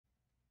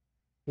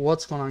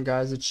What's going on,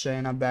 guys? It's Shay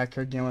and I'm back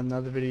here again with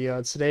another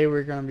video. Today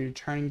we're going to be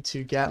returning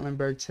to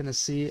Gatlinburg,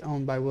 Tennessee,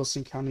 owned by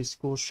Wilson County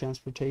Schools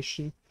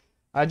Transportation.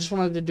 I just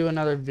wanted to do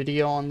another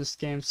video on this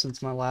game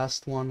since my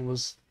last one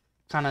was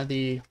kind of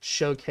the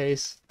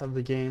showcase of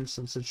the game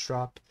since it's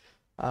dropped.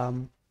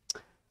 Um,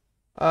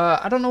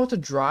 I don't know what to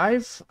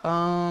drive.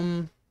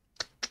 What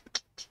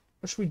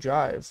should we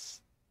drive?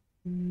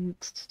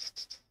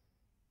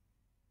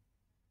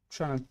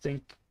 Trying to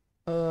think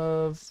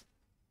of...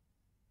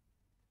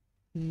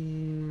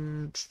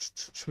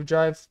 should we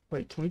drive?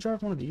 Wait, can we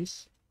drive one of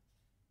these?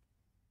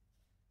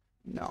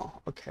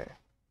 No. Okay.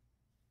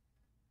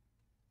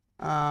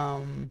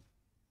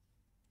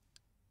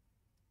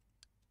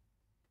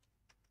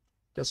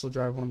 Guess we'll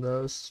drive one of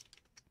those.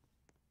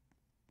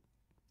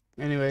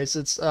 Anyways,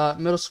 it's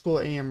middle school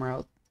AM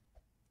route.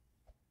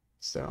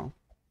 So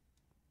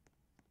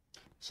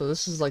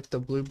this is like the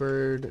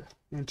Bluebird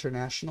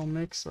International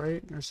mix,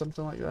 right? Or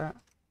something like that.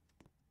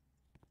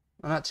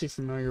 I'm not too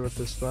familiar with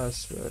this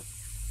bus, but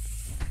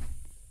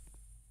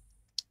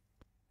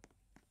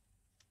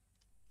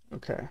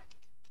okay.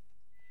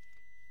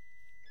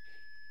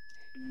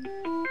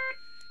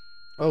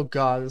 Oh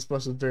god, this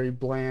bus is very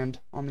bland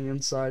on the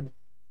inside.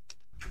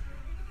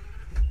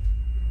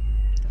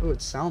 Oh,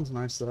 it sounds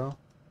nice though.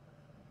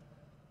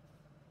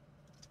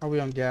 Are we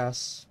on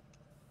gas?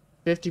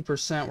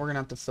 50%, we're gonna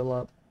have to fill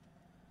up.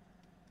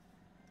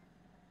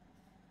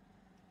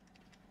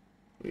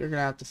 We're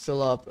gonna have to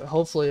fill up.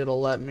 Hopefully it'll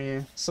let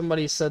me.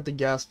 Somebody said the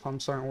gas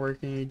pumps aren't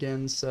working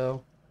again,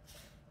 so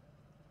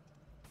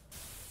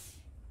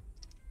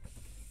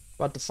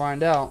about to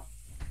find out.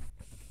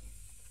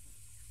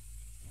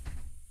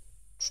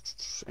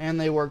 And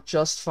they work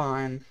just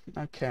fine.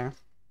 Okay.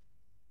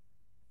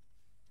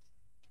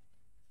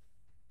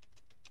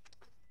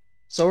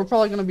 So we're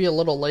probably gonna be a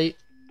little late.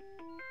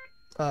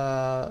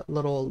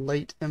 Little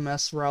late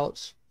MS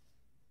route.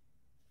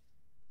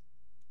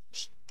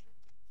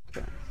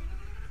 Okay.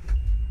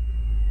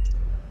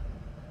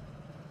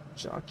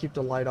 So I'll keep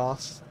the light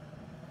off.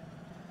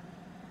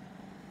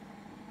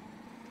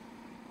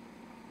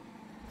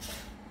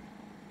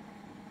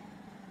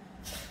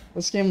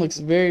 This game looks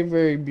very,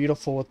 very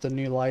beautiful with the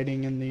new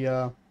lighting and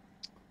the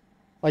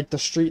like the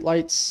street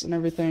lights and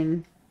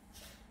everything.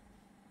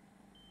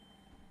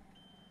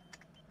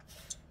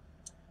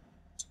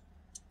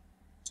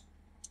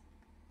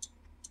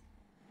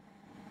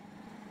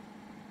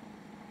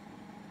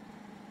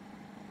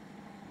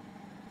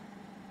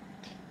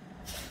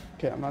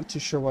 Okay, I'm not too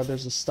sure why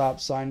there's a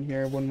stop sign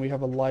here when we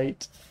have a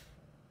light.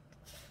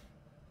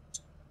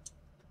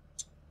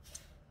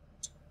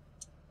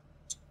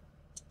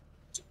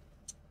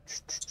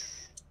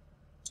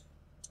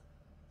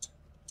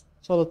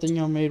 Saw the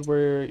thing I made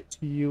where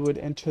you would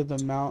enter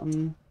the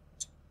mountain.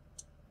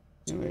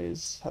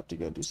 Anyways, have to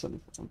go do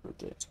something for my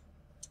birthday.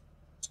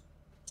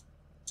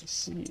 Let's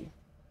see.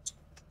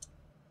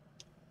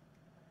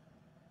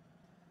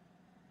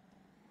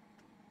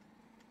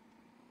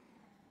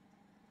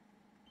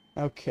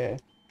 Okay.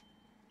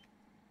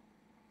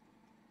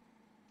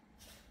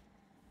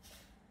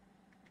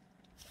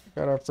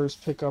 Got our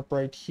first pickup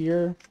right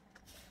here.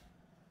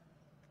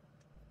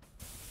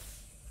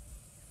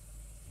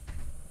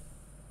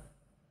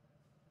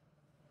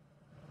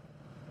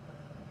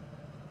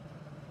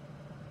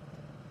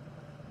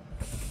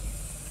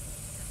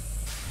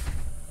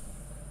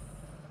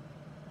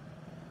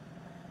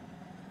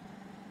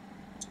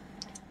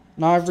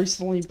 Now, I've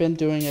recently been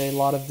doing a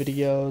lot of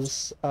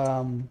videos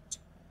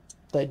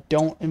that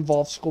don't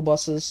involve school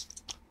buses,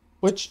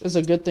 which is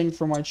a good thing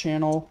for my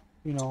channel.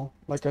 You know,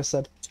 like I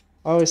said,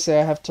 I always say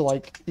I have to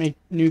like make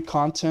new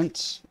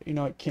content. You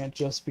know, it can't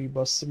just be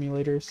bus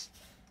simulators.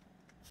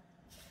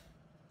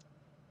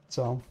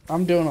 So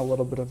I'm doing a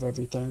little bit of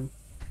everything.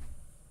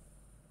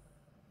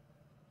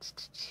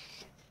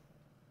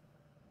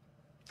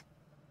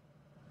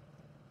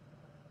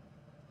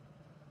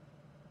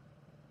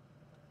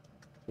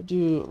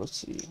 Let's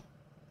see.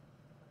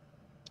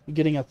 I'm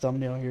getting a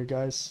thumbnail here,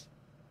 guys.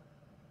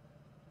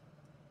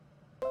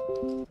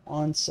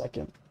 1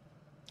 second.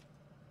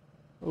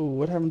 Oh,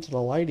 what happened to the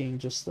lighting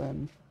just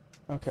then?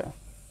 Okay.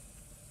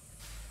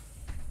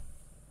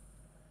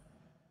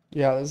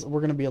 Yeah,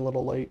 we're gonna be a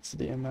little late for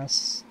the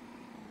MS.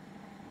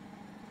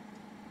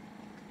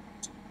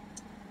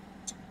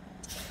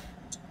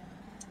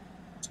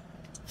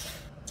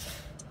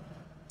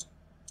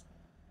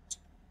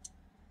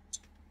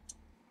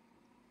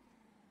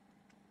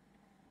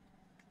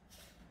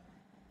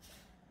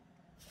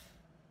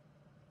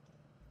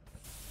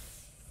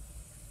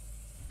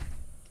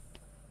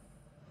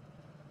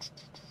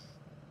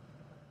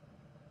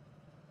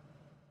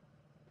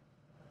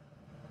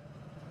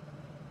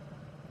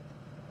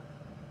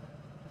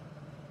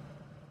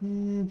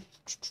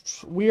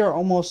 We are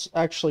almost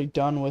actually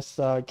done with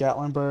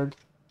Gatlinburg.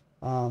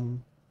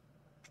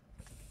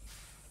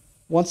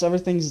 Once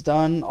everything's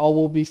done, all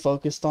we'll be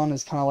focused on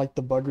is kind of like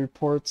the bug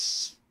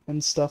reports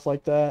and stuff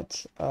like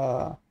that.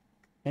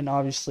 And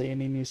obviously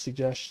any new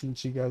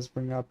suggestions you guys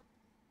bring up.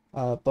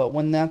 But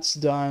when that's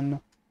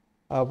done,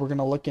 we're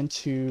gonna look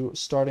into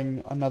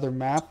starting another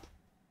map.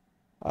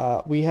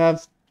 We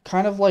have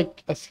kind of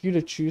like a few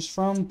to choose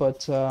from,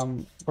 but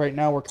right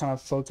now we're kind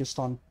of focused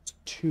on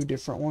two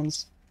different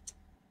ones.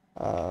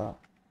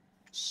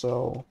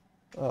 So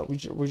we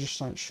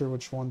just aren't sure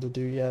which one to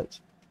do yet.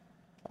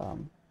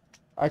 Um,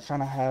 I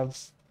kind of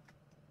have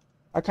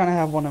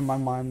one in my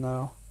mind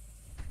though.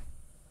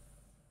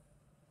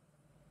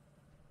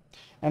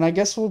 And I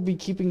guess we'll be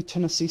keeping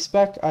Tennessee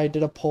spec. I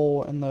did a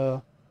poll in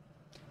the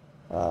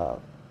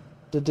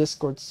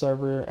Discord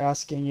server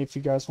asking if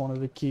you guys wanted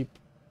to keep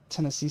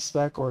Tennessee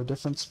spec or a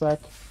different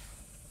spec.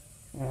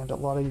 And a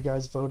lot of you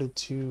guys voted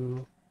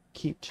to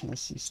keep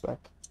Tennessee spec,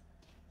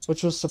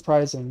 which was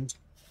surprising,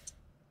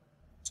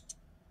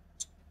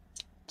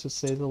 to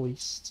say the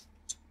least.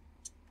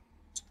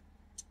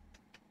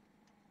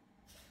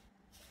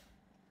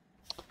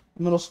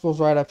 Middle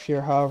school's right up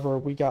here, however,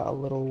 we got a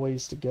little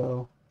ways to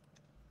go.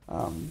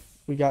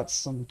 We got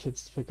some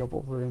kids to pick up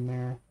over in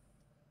there.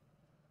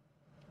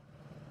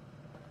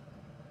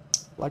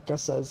 Like I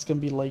said, it's gonna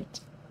be late.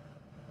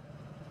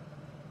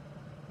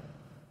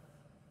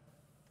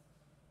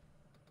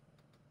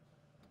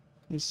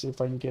 Let me see if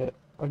I can get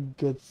a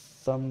good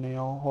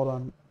thumbnail. Hold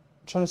on. I'm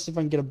trying to see if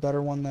I can get a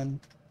better one than...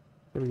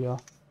 Here we go.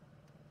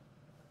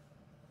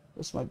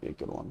 This might be a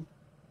good one.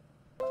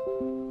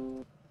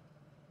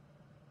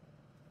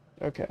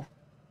 Okay.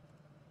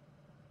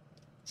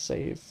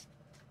 Save.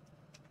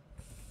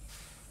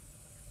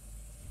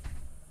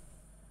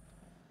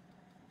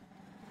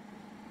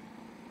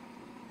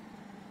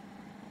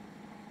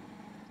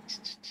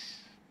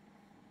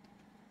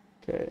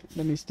 Okay,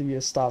 there needs to be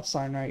a stop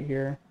sign right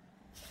here.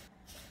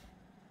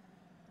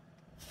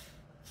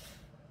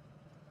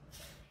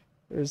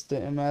 There's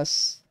the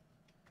MS.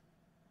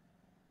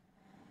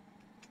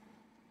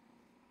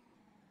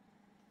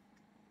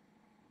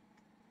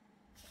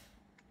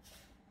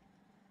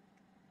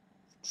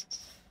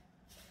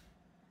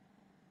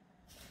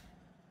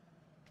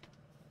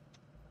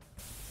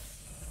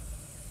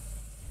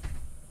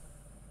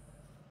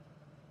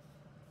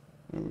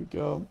 There we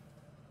go.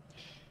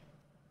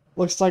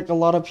 Looks like a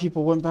lot of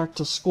people went back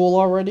to school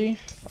already.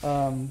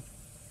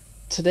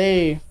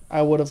 Today,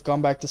 I would have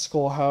gone back to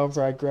school,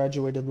 however, I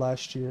graduated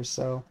last year,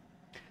 so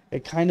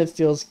it kind of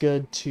feels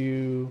good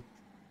to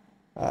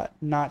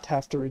not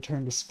have to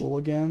return to school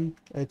again.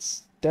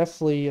 It's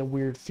definitely a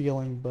weird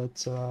feeling,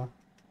 but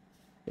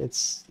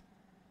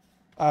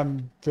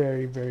I'm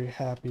very, very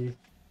happy.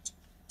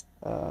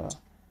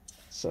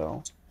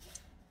 So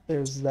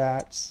there's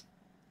that.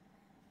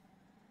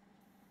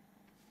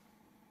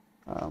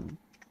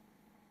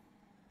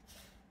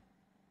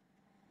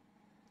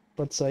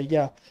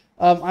 Yeah.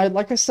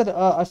 Like I said,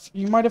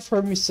 you might have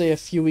heard me say a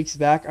few weeks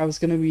back, I was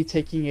gonna be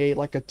taking a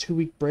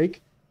 2-week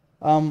break.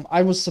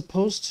 I was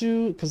supposed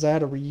to, because I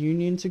had a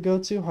reunion to go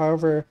to.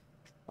 However,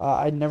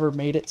 I never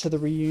made it to the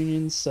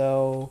reunion,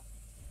 so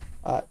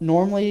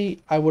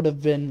normally I would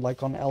have been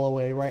on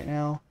LOA right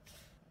now.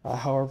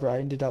 However, I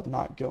ended up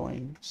not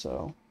going,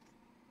 so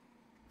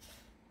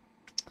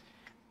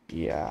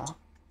yeah.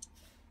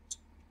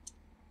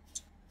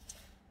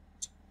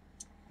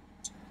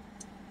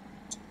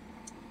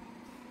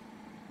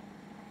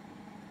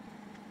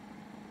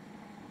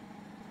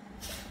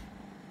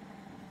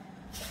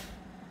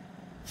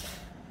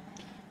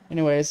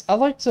 Anyways, I'd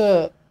like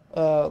to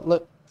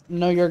let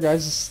know your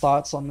guys'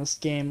 thoughts on this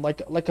game,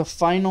 like a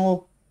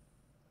final,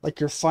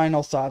 your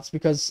final thoughts,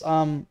 because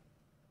I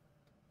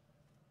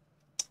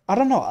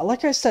don't know.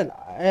 Like I said,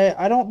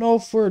 I don't know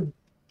if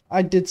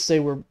I did say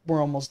we're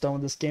almost done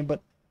with this game,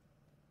 but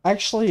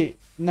actually,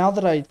 now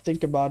that I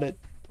think about it,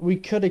 we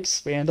could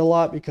expand a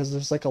lot because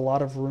there's a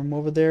lot of room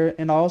over there,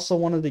 and I also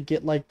wanted to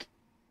get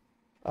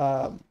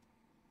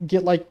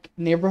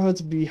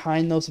neighborhoods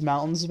behind those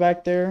mountains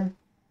back there.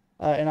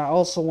 And I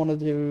also wanted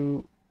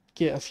to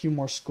get a few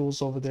more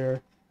schools over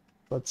there,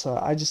 but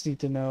I just need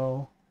to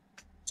know,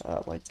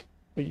 what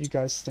you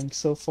guys think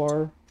so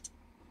far.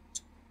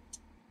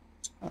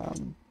 I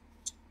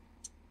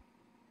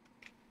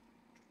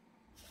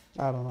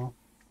don't know.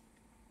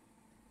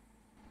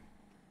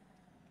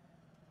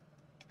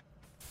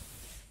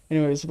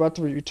 Anyways,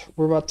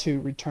 we're about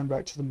to return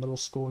back to the middle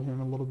school here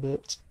in a little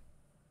bit.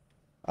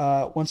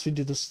 Once we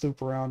do this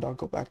loop around, I'll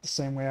go back the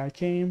same way I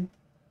came.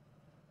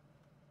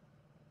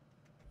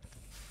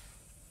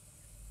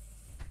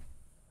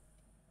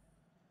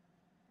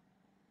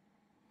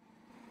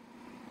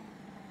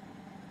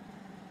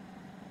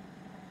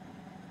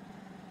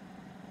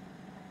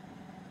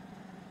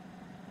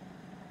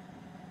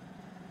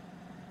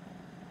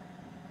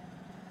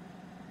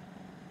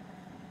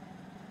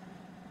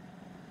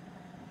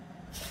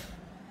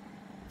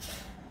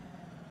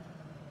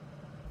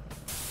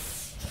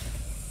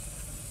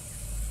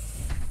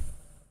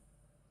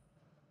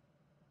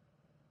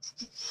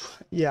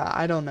 Yeah,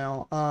 I don't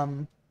know.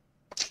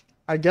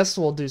 I guess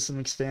we'll do some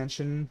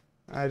expansion.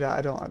 I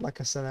don't, like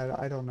I said,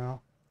 I don't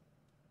know.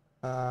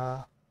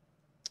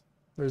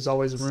 There's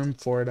always room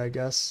for it, I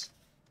guess.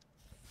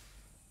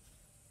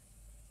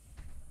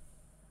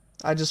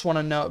 I just want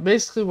to know,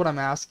 basically what I'm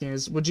asking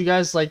is, would you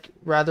guys like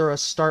rather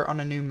us start on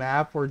a new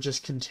map or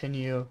just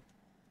continue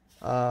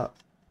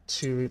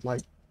to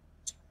like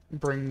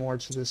bring more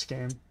to this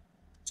game?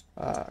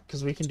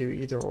 Because we can do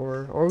either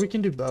or we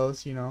can do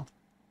both, you know.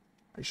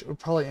 Actually, we'll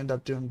probably end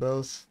up doing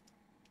both.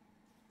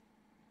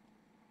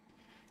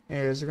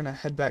 Anyways, we're gonna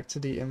head back to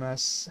the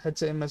MS. Head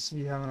to MS if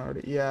you haven't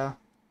already. Yeah.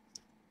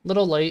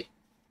 Little late.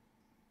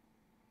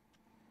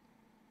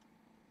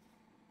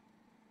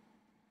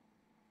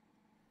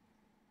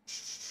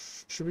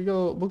 Should we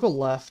go? We'll go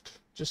left,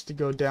 just to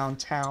go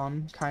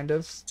downtown, kind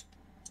of.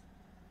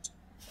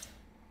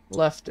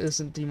 Left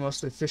isn't the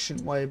most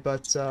efficient way,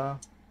 but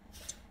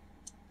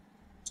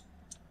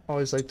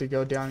always like to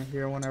go down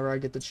here whenever I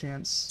get the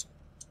chance.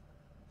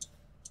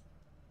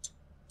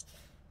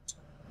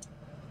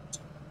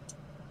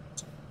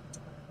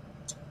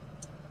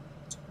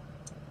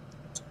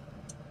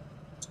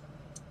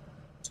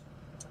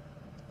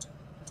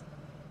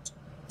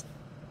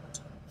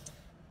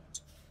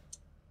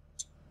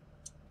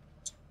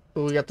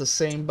 Oh, we got the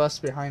same bus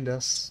behind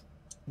us.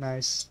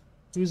 Nice.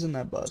 Who's in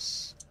that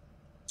bus?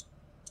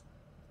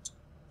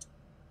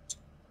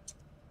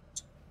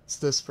 It's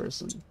this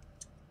person.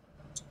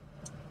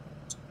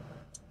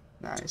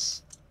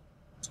 Nice.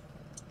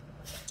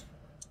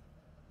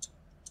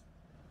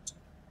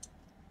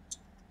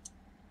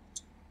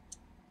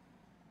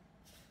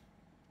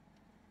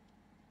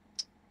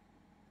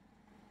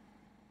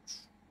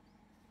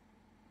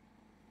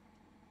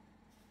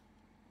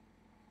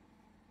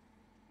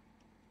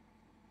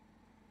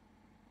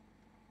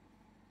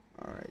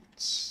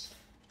 Alright.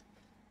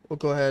 We'll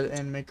go ahead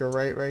and make a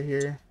right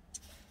here.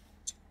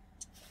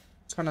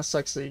 Kinda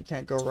sucks that you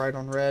can't go right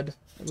on red,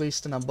 at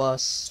least in a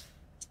bus.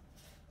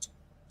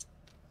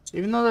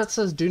 Even though that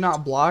says do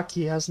not block,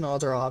 he has no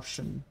other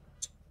option.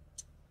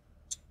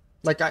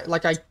 Like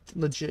I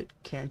legit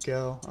can't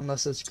go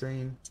unless it's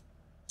green.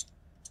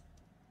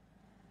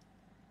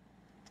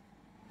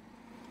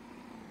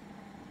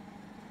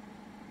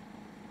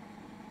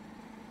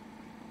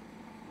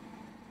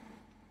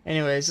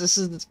 Anyways, this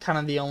is kind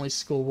of the only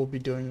school we'll be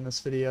doing in this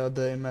video,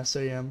 the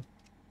MSAM.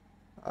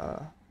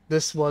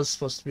 This was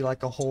supposed to be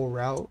like a whole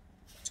route.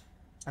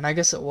 And I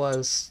guess it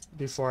was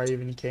before I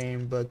even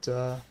came, but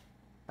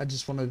I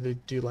just wanted to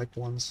do like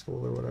one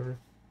school or whatever.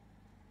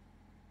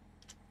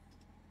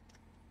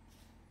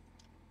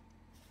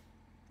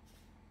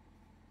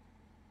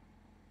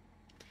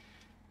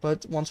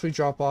 But once we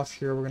drop off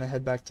here, we're going to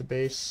head back to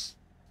base.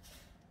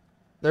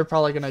 They're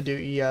probably going to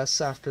do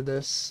ES after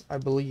this, I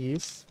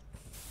believe.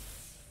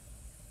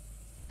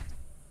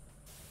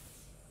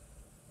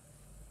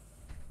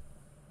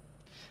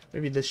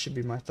 Maybe this should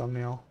be my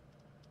thumbnail.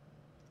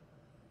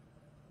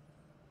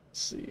 Let's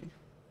see.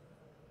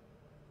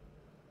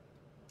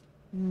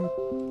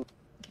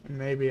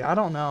 Maybe. I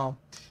don't know.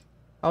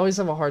 I always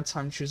have a hard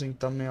time choosing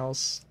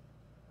thumbnails.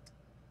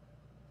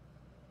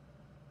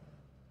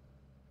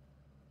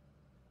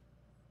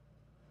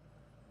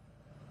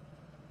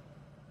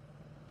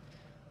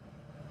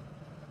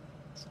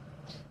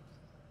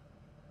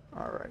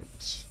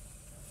 Alright.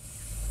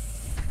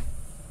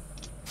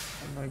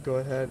 I'm gonna go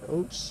ahead.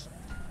 Oops.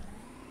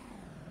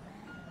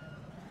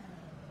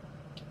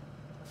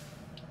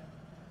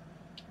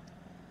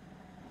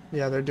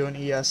 Yeah, they're doing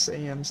ES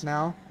AMs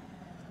now.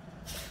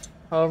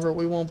 However,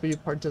 we won't be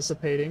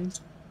participating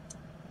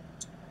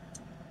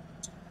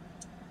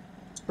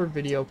for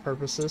video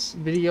purposes,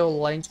 video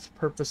length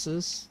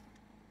purposes.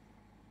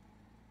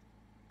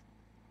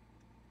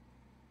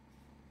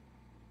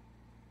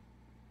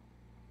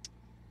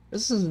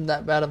 This isn't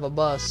that bad of a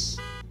bus.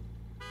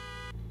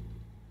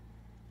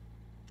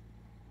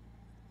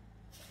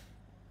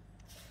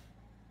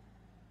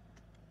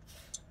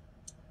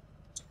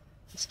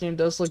 This game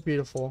does look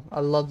beautiful. I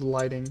love the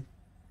lighting.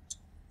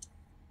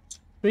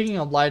 Speaking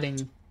of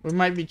lighting, we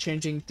might be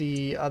changing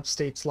the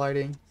upstate's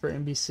lighting for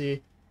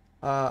NBC.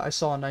 I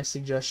saw a nice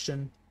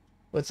suggestion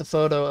with a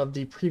photo of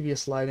the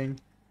previous lighting.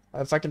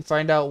 If I can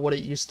find out what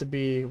it used to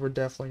be, we're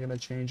definitely going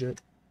to change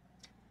it.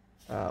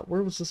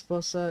 Where was this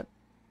bus at?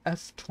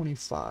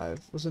 F25.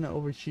 Wasn't it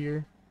over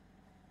here?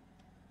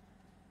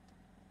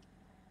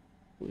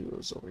 I believe it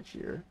was over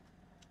here.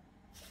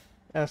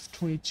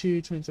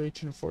 F22, 23,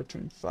 24,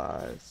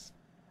 25.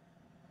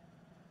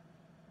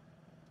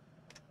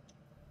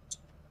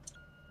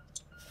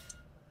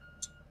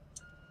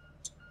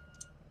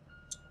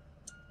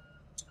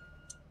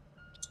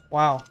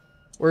 Wow,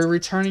 we're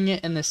returning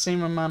it in the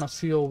same amount of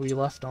fuel we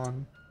left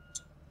on.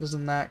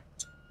 Isn't that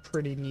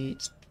pretty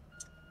neat?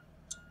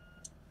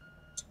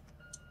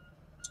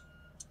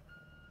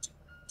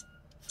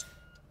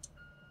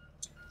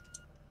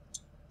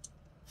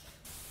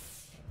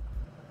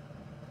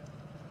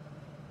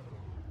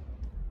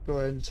 Go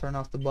ahead and turn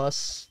off the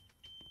bus.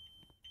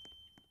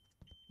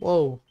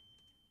 Whoa.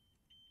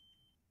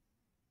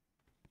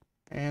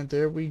 And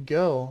there we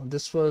go.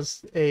 This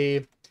was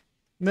a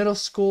middle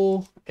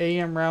school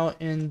AM route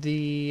in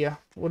the,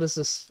 what is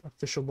this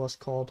official bus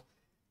called?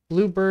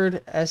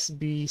 Bluebird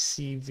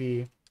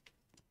SBCV.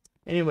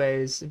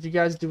 Anyways, if you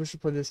guys do wish to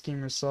play this game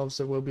yourselves,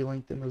 it will be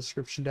linked in the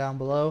description down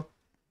below.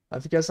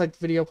 If you guys liked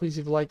the video, please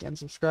leave a like and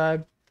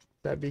subscribe.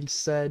 That being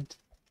said,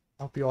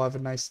 I hope you all have a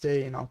nice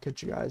day, and I'll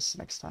catch you guys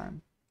next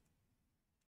time.